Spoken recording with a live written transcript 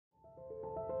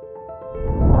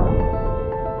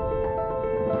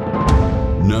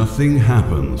Nothing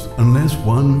happens unless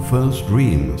one first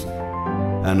dreams.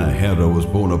 AnaHera was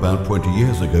born about 20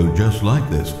 years ago just like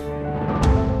this.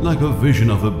 Like a vision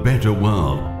of a better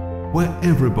world, where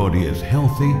everybody is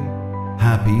healthy,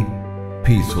 happy,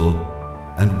 peaceful,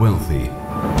 and wealthy.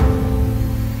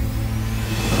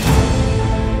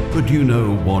 But do you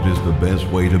know what is the best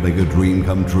way to make a dream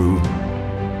come true?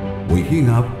 Waking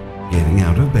up, getting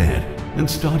out of bed, and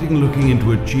starting looking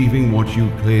into achieving what you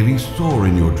clearly saw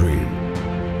in your dream.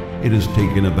 It has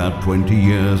taken about 20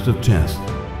 years of tests,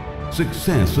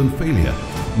 success and failure,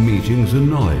 meetings and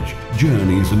knowledge,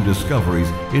 journeys and discoveries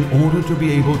in order to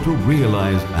be able to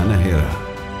realize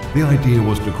AnaHera. The idea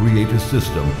was to create a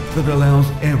system that allows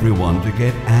everyone to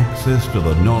get access to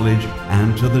the knowledge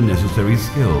and to the necessary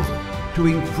skills to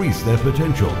increase their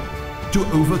potential, to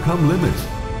overcome limits,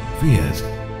 fears,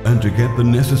 and to get the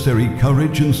necessary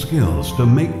courage and skills to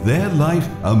make their life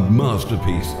a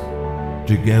masterpiece,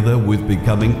 together with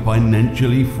becoming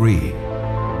financially free,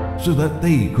 so that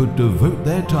they could devote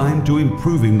their time to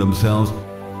improving themselves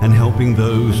and helping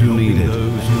those who need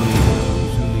it.